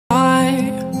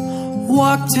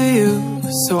walk to you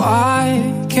so I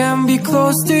can be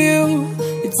close to you.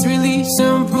 It's really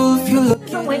simple if you look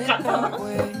at it that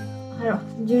way.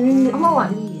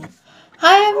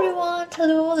 Hi everyone,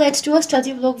 hello. Let's do a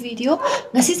study vlog video.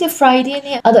 Ngasi se Friday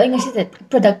ne. Ado ay ngasi se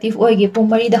productive oige pung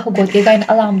mari da hogol ke kain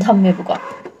alarm thamme buko.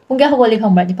 Pung kya hogol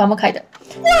khambra ni pama khai da.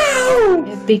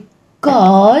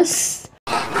 Because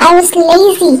I was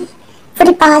lazy for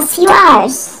the past few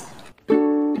hours.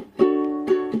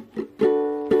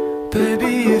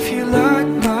 Baby, if you like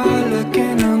my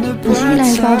looking on the bright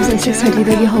Like side, Bob says 6:30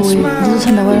 dagi howe. Du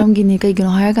chanda waram gini kai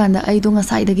gino hire kanda ai do nga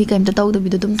side dagi kaim ta taw da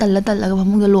bidu dum talla ga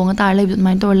phamung da longa tar lay bid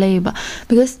main tor lay ba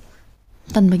because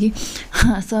tan bagi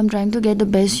so I'm trying to get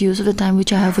the best use of the time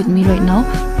which I have with me right now.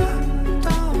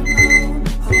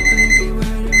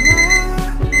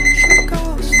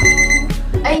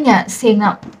 Ai nya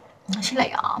sengna she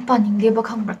like paning de ba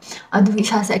khambra adu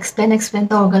isha se explain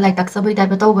torga like tak sabai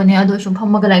type to bane adu shum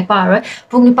phamaga like par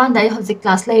pung ni pan dai hojik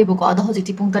class lay bu ko adu hojik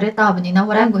ti pung tare ta bani na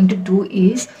what I'm going to do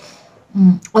is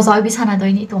ozoi bi sana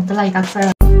doi ni tom ta like tak sar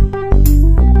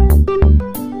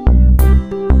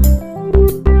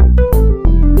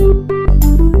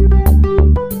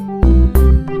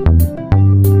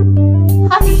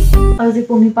adu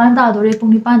pung ni pan da dore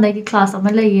pung ni pan dai ki class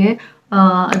ama laye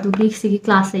adugi sigi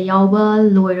class se yawba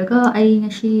loiraga ai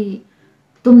ngasi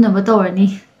tumna ba tawrani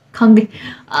khangdi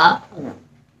ai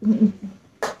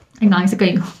ngang se kai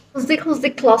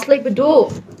hosik class like bedo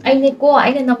ai ne ko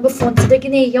ai na number phone se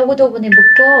dagi ne yawa do bane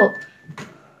bukko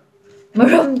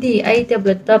maramdi ai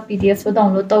tablet ta pdf so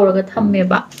download tawraga thamme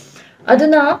ba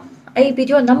aduna ai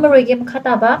video number game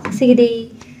khata ba sigi dei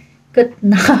good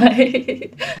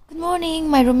night. Good morning.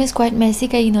 My room is quite messy.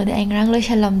 Kaya you know the angrang lo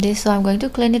shalam this, so I'm going to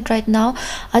clean it right now.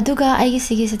 Aduga ay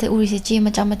sige sa te uri se chi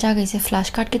macha kay se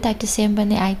flashcard ke type the same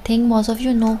bane. I think most of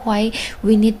you know why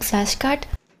we need flashcard.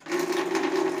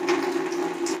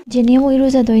 Jenny mo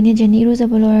iru za doine Jenny iru za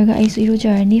bolorga ay su iru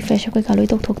jarni fresh up kay kaloy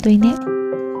tok doine.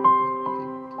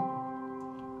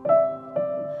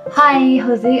 Hi,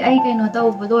 Jose. I can not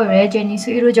over Jenny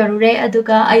su iru jarure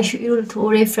aduga I shu iru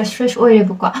thore fresh oil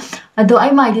buka. Ado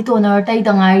I might it on our tie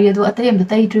dangai do attempt the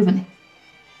tie driven.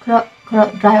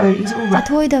 Driver is over.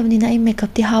 Toy davnina I make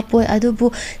up the halfway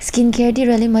adubu skincare di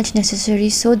really much necessary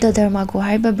so the dermaco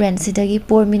hyper brand sidagi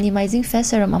pore minimizing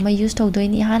face serum ama use to do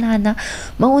in hana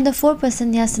mauna 4%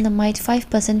 niacinamide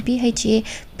 5% PHA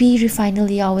P refinal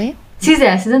yawe.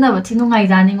 Size na ba tinu ngai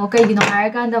dani ngo kai gino hire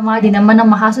kan da ma dina mana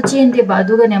maha so chen de ba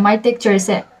du ga ne my texture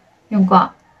se yung ko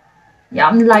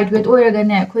yam lightweight oiraga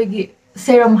ne khoi gi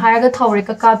serum hire ga thawre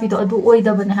ka kapi do adu oi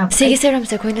da bane ha sigi serum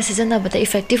se khoina season na ba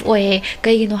effective oye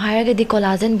kai gino hire ga di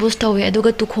collagen boost tawe adu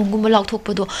ga tu khongum lauk thok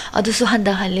podo adu su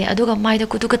handa halle adu ga mai da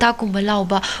kutu ka ta kum ba law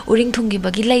ba uring thungi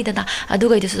bagi leidana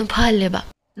adu ga idu su phalle ba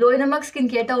loinamak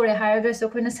skincare tawre hire so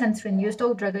khoina sunscreen use to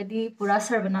dragadi pura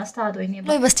sarvana sta doine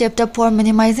loiba step ta pore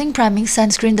minimizing priming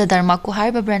sunscreen da dermaco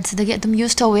hire brand sidagi adum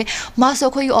use tawe ma so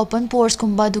khoi open pores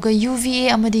kumba duga UVA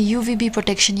amadi UVB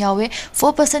protection yawe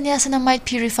 4% niacinamide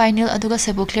P refinal aduga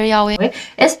seboclear yawe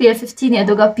SPF 15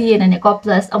 aduga PA na ne ko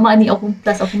plus ama ani akum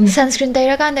plus akum sunscreen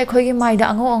taira kan da khoi gi mai da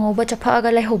ango ba chapha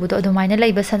aga lai hobu do adumaina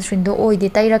leiba sunscreen do oi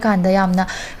de taira kan da yamna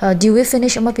dewy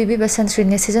finish ama PB ba sunscreen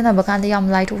ne season aba kan da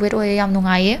yam light weight oi yam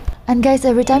nungai. And guys,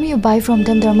 every time you buy from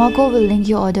them, Dermaco will link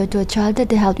your order to a child that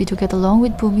they help you to get along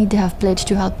with Bhumi. They have pledged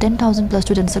to help 10,000 plus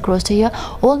students across the year.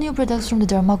 All new products from the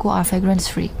Dermaco are fragrance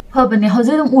free. Habane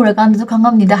hoje dum urakan du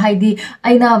khangam ni da haidi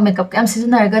aina makeup kam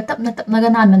season arga tapna ga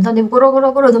nan man tawde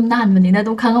goro dum nan mani na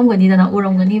dum khangam gani da na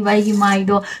uram gani bai gi mai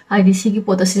do haidi sigi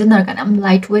poto season arga am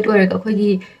lightweight oraga khoi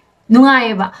gi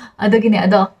nungai ba adagine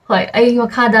ado hoi ai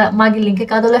wakada magi link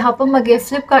ka do le hapamage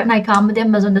Flipkart nai ka amade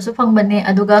Amazon da su fangbane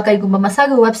aduga kai gumba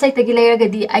masaga website tagi layer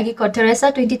gadi ai gi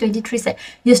Teresa 2023 se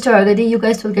use to gadi you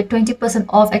guys will get 20%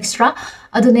 off extra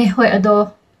adune hoi ado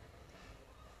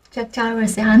chak char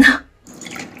se hana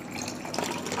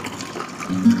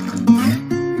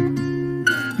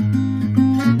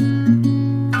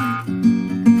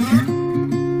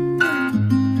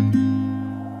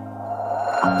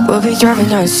We'll be driving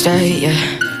down the state,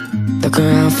 yeah. Looking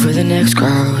around for the next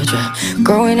crowd, yeah.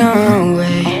 Going our own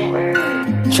way,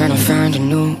 trying to find a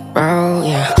new route,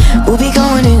 yeah. We'll be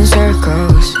going in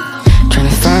circles, trying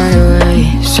to find a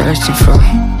way, searching for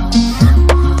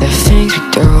the things we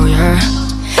do, yeah.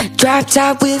 Dropped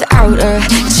out without a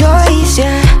choice,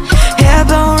 yeah. Hair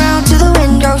blown round to the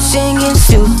window, singing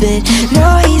stupid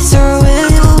noise, or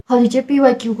will you? Holiday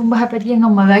PYQ kumba hapat yang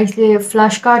ngamaga isle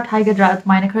flashcard haigadra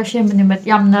atmaina khara shemane but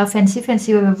yamna fancy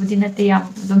oiba budina te yam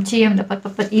dum chem da pat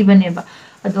ibane ba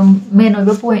adum main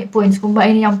oiba points kumba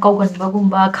ai yam kaugan ba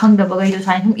gumba khangda ba gai do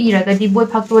sain hum iraga di boy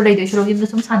phakto lei do shro yim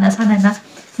sum sana na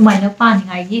sumaina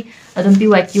paningai adum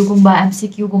PYQ gumba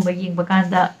MCQ gumba yengba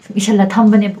kanda isalla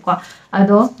thambane bako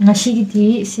ado ngasi gi thi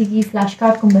sigi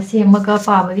flashcard gumba semaga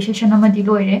paba gi session amadi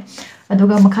loire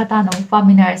aduga makha ta na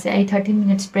paminar se ai 13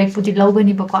 minutes break pudi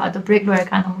lawgani bako ado break loire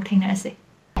kana mu thina se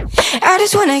I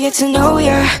just wanna get to know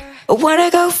ya. I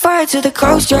wanna go far to the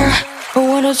coast, yeah. I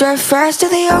wanna drive fast to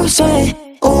the ocean.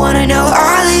 I wanna know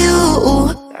all of you.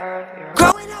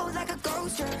 Growing old like a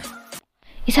ghost,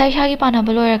 yeah. Isa gi pana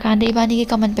baloira kande ibani gi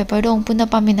comment paper dong punna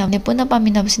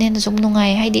paminab sine na sum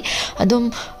nungai haidi adum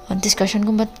discussion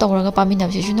gumba tawraga paminab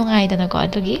si nungai dana ko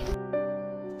adugi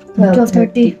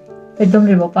 12:30 edom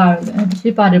rebo par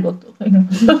si pare bo to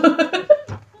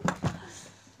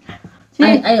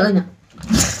Ay oina.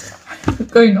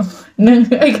 koino nang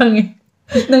ai khangi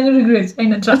nang regret ai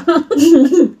na tra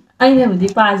Ay na di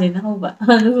pase na ho ba.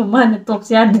 Ano ko man talk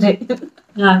si Andre.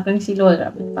 Nga kang si Lola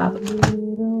pa.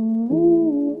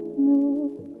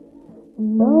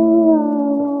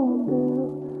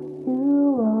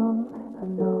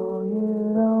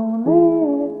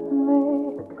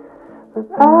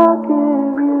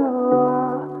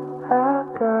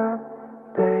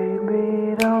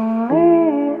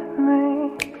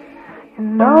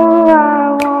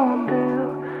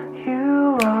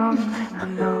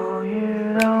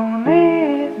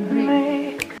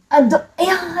 ado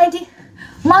ya ai di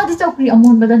ma di chokri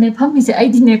amon bada ne phami se ai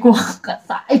di ne ko ka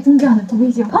sa ai pung kya na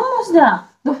thobi je Vamos da.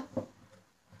 do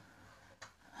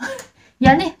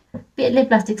yani pele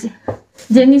plastic se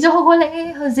jeni jo ho le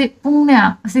hoji pung ne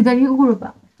asi gari uru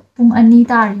ba pung ani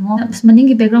tari mo maning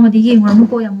gi background adi yeng ram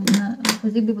ko yam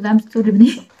hoji bi budam tu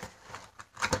ribni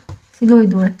siloi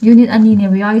do unit ani ne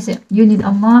ba ya se unit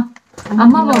amma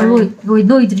ba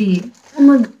loi dri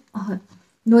Ama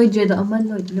noidre da ama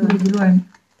noidre. loi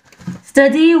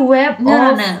study web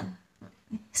of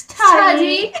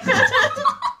study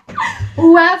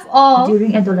web of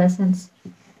during adolescence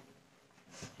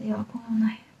ya ko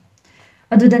nai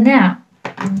adu da ne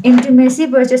intimacy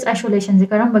versus isolation je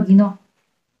karam bagino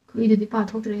kui de pa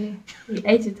thok re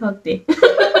Ay si thokte.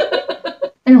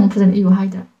 ai no phudan iu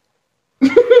haida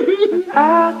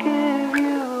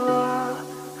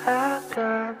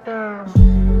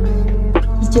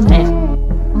Ichime.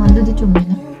 adu de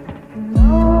chumina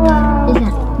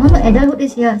Mama, adulthood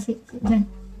is here.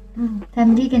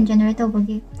 Family can generate over.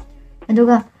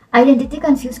 Aduga, identity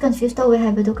confused away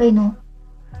have a no.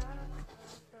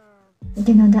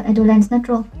 You know the adolescence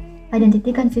natural.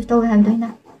 Identity confused away have doing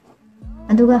that.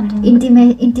 Aduga,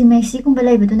 intimacy kung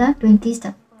balay ba na 20s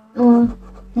ta. Oh.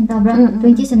 Yan tabra,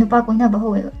 20s na pa ko na ba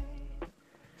ho. Okay.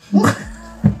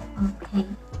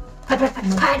 pat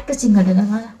ka singa da na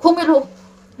khomelo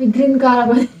green car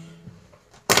ba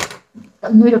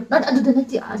no ro na adu da na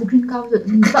ti a green car da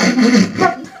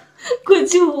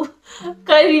Kuchu.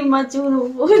 Kari machuru.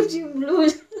 Kuchu blue.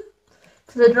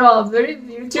 the draw very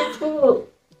beautiful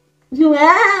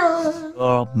Wow.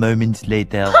 4 moments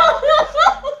later.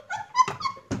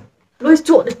 loi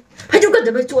chot de phai ju ka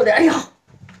de bai chot de ai ya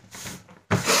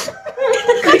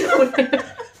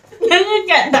Yang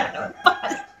kan dah.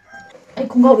 ai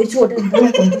không có bai chot de không có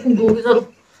cái gì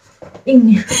ing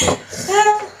ni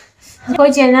Ko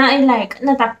jena ai like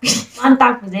na tak an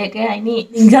tak de ke ai ni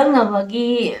ningjang na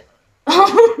bagi.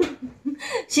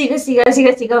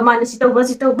 Siga mana si tau ba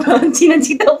China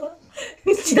si tau ba.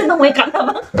 China no mai kan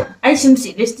ba. Ai sim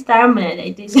si list tar mana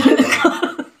dai te sa ka.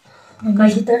 cái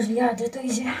guitar gì à để tôi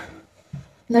xem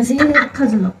là gì khá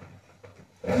rồi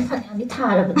phải ăn đi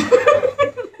thả rồi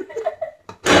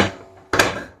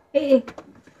Eh.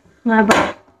 Nga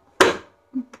ba.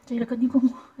 đây là cái gì không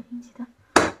gì ta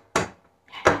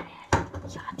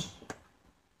ya đi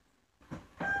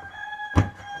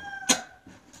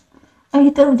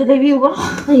ai tôi muốn review quá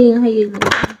Hay.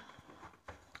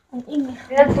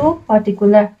 There are two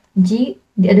particular G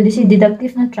ada di sini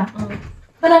deductive na tra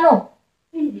mana no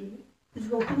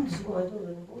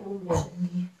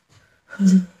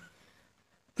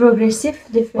Progressive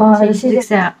oh differentiation.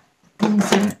 this is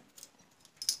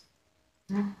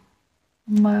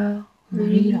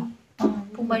Maria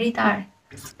Pumari tar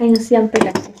Ay siempre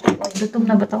lang. gutom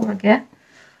na ba tawag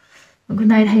good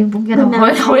night hayong pung kaya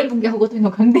hoy pung kaya hugot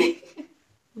mo khangdi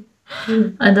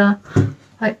ada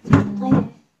hoy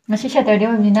ngasi Saturday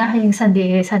wamina hayong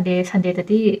Sunday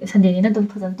tadi ni na dum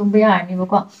phazan tumba yarni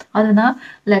bako aduna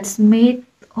let's meet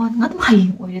on nga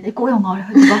hayong oy dai ko yung ngawre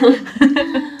ba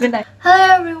good night hello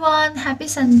everyone happy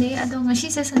Sunday ado ngasi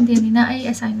sa Sunday ni na ay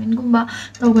assignment gumba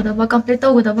tawgadaba complete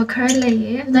tawgadaba khar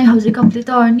laye nai hauji complete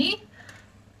torni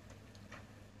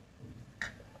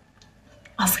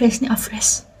afresh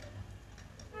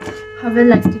have a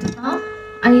life dito na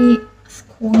ay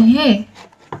kung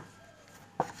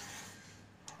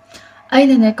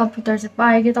ꯑꯩꯅꯅꯦ ꯀꯝꯄ꯭ꯌꯨꯇꯔꯁꯦ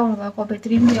ꯄꯥꯏꯒꯦ ꯇꯧꯔꯒꯀꯣ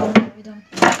battery ꯑꯃ ꯌꯥꯎꯔꯣꯏꯗꯕꯅꯤ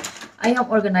ꯑꯩ ꯌꯥꯝ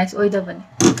organise ꯑꯣꯏꯗꯕꯅꯤ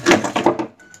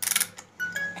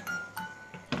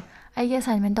ꯑꯩꯒꯤ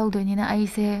assignment ꯇꯧꯗꯣꯏꯅꯤꯅ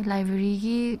ꯑꯩꯁꯦ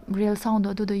ꯂꯥꯏꯕ꯭ꯔꯦꯔꯤꯒꯤ real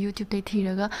ꯁꯥꯎꯟꯗꯣ ꯑꯗꯨꯗꯣ ꯌꯨꯇ꯭ꯌꯨꯕꯇꯩ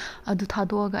ꯊꯤꯔꯒ ꯑꯗꯨ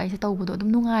ꯊꯥꯗꯣꯛꯑꯒ ꯑꯩꯁꯦ ꯇꯧꯕꯗꯣ ꯑꯗꯨꯝ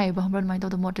ꯅꯨꯡꯉꯥꯏꯌꯦꯕ ꯈꯪꯕ꯭ꯔꯥ ꯑꯗꯨꯃꯥꯏꯅ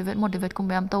ꯇꯧꯗꯣ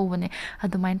ꯃꯣꯇꯤꯚꯦꯠꯀꯨꯝꯕ ꯌꯥꯝ ꯇꯧꯕꯅꯦ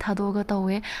ꯑꯗꯨꯃꯥꯏꯅ ꯊꯥꯗꯣꯛꯑꯒ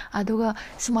ꯇꯧꯋꯦ ꯑꯗꯨꯒ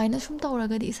ꯁꯨꯃꯥꯏꯅ ꯁꯨꯝ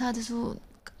ꯇꯧꯔꯒꯗꯤ ꯏꯁꯥꯗꯁꯨ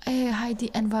ꯍꯥꯏꯗꯤ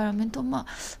ꯑꯦꯟꯚꯥꯏꯔꯣꯟꯃꯦꯟꯇꯣ ꯑꯃ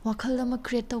ꯋꯥꯈꯜ ꯑꯃ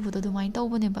ꯀ꯭रिꯌꯦꯠ ꯇꯧꯕꯗꯣ ꯑꯗꯨꯃꯥꯏꯅ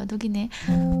ꯇꯧꯕꯅꯦꯕ ꯑꯗꯨꯒꯤꯅꯦ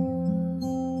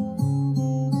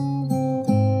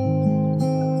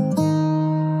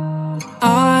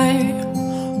I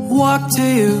walk to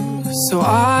you so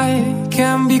I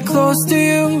can be close to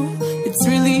you. It's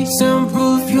really simple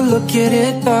if you look at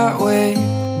it that way.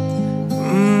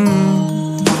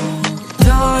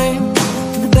 Time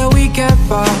that we get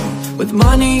by with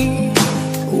money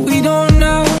we don't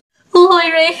know.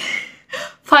 ꯂꯣꯏꯔꯦ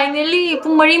finally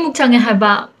ꯄꯨꯡ 3ꯃꯨꯛ ꯆꯪꯉꯦ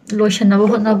ꯍꯥꯏꯕ ꯂꯣꯏꯁꯟꯅꯕ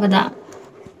ꯍꯣꯠꯅꯕꯗ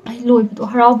ꯑꯩ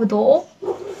ꯂꯣꯏꯕꯗꯣ ꯍꯔꯥꯎꯕꯗꯣ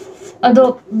ꯑꯗꯣ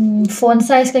phone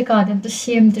size ꯀꯩꯀꯥꯗꯤ ꯑꯝꯇ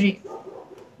ꯁꯦꯝꯗ꯭ꯔꯤ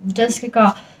ꯖꯁ ꯀꯩꯀꯥ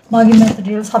ꯃꯥꯒꯤ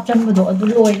ꯃꯦꯇꯔꯤꯌꯦꯜꯁ ꯍꯥꯞꯆꯟꯕꯗꯣ ꯑꯗꯨ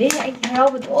ꯂꯣꯏꯔꯦ ꯑꯩ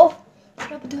ꯍꯔꯥꯎꯕꯗꯣ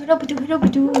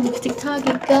ꯍꯔꯥꯎꯕꯗꯣ ꯂꯤꯞꯁꯇꯤꯛ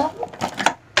ꯊꯥꯒꯦꯒ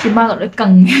ꯆꯤꯟꯕꯥꯟꯒ ꯂꯣꯏ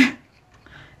ꯀꯪꯉꯦ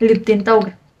ꯂꯤꯞ ꯇꯤꯟ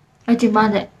ꯇꯧꯒꯦ ꯑꯩ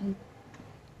ꯆꯤꯟꯕꯥꯟꯁꯦ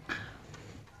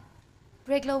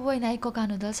ꯕ꯭ꯔꯦꯛ ꯂꯧꯕ ꯑꯣꯏꯅ ꯑꯩ ꯀꯣꯀꯥ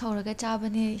ꯅꯨꯗꯜꯁ ꯍꯧꯔꯒ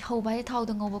ꯆꯥꯕꯅꯦ ꯍꯧꯕ ꯍꯥꯏꯁꯦ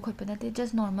ꯊꯥꯎꯗ ꯉꯧꯕ ꯈꯣꯠꯄ ꯅꯠꯇꯦ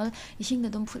ꯖꯁ ꯅꯣꯔꯃꯦꯜ ꯏꯁꯤꯡꯗ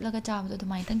ꯑꯗꯨꯝ ꯐꯨꯠꯂꯒ ꯆꯥꯕꯗꯣ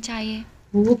ꯑꯗꯨꯃꯥꯏꯅꯇꯪ ꯆꯥꯏꯌꯦ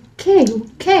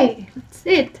Okay, that's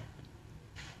it.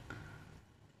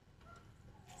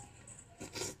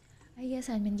 ꯑꯩꯒꯤ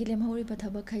ꯑꯁꯥꯏꯟꯃꯦꯟꯒꯤ ꯂꯦꯝꯍꯧꯔꯤꯕ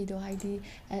ꯊꯕꯛꯈꯩꯗꯣ ꯍꯥꯏꯗꯤ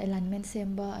ꯑꯦꯂꯥꯏꯟꯃꯦꯟ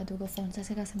ꯁꯦꯝꯕ ꯑꯗꯨꯒ ꯐꯣꯟ ꯁꯥꯏꯖ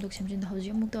ꯀꯩꯀꯥ ꯁꯦꯝꯗꯣꯛ ꯁꯦꯝꯖꯤꯟꯗꯣ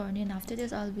ꯍꯧꯖꯤꯛ ꯑꯃꯨꯛ ꯇꯧꯔꯅꯤ and after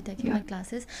this I'll be taking my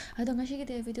classes ꯑꯗꯣ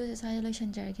ꯉꯁꯤꯒꯤꯗꯤ ꯚꯤꯗꯤꯑꯣꯁꯦ ꯁ꯭ꯋꯥꯏꯗ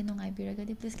ꯂꯣꯏꯁꯤꯟꯖꯔꯒꯦ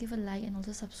ꯅꯨꯡꯉꯥꯏꯕꯤꯔꯒꯗꯤ please give a like and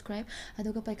also subscribe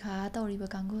ꯑꯗꯨꯒ ꯄꯩꯈꯥ ꯇꯧꯔꯤꯕ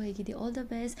ꯀꯥꯡꯕꯨꯈꯩꯒꯤꯗꯤ all the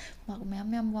best ꯃꯥꯔꯛ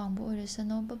ꯃꯌꯥꯝ ꯋꯥꯡꯕ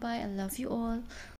ꯑꯣꯏꯔꯁꯅꯨ bye bye I love you all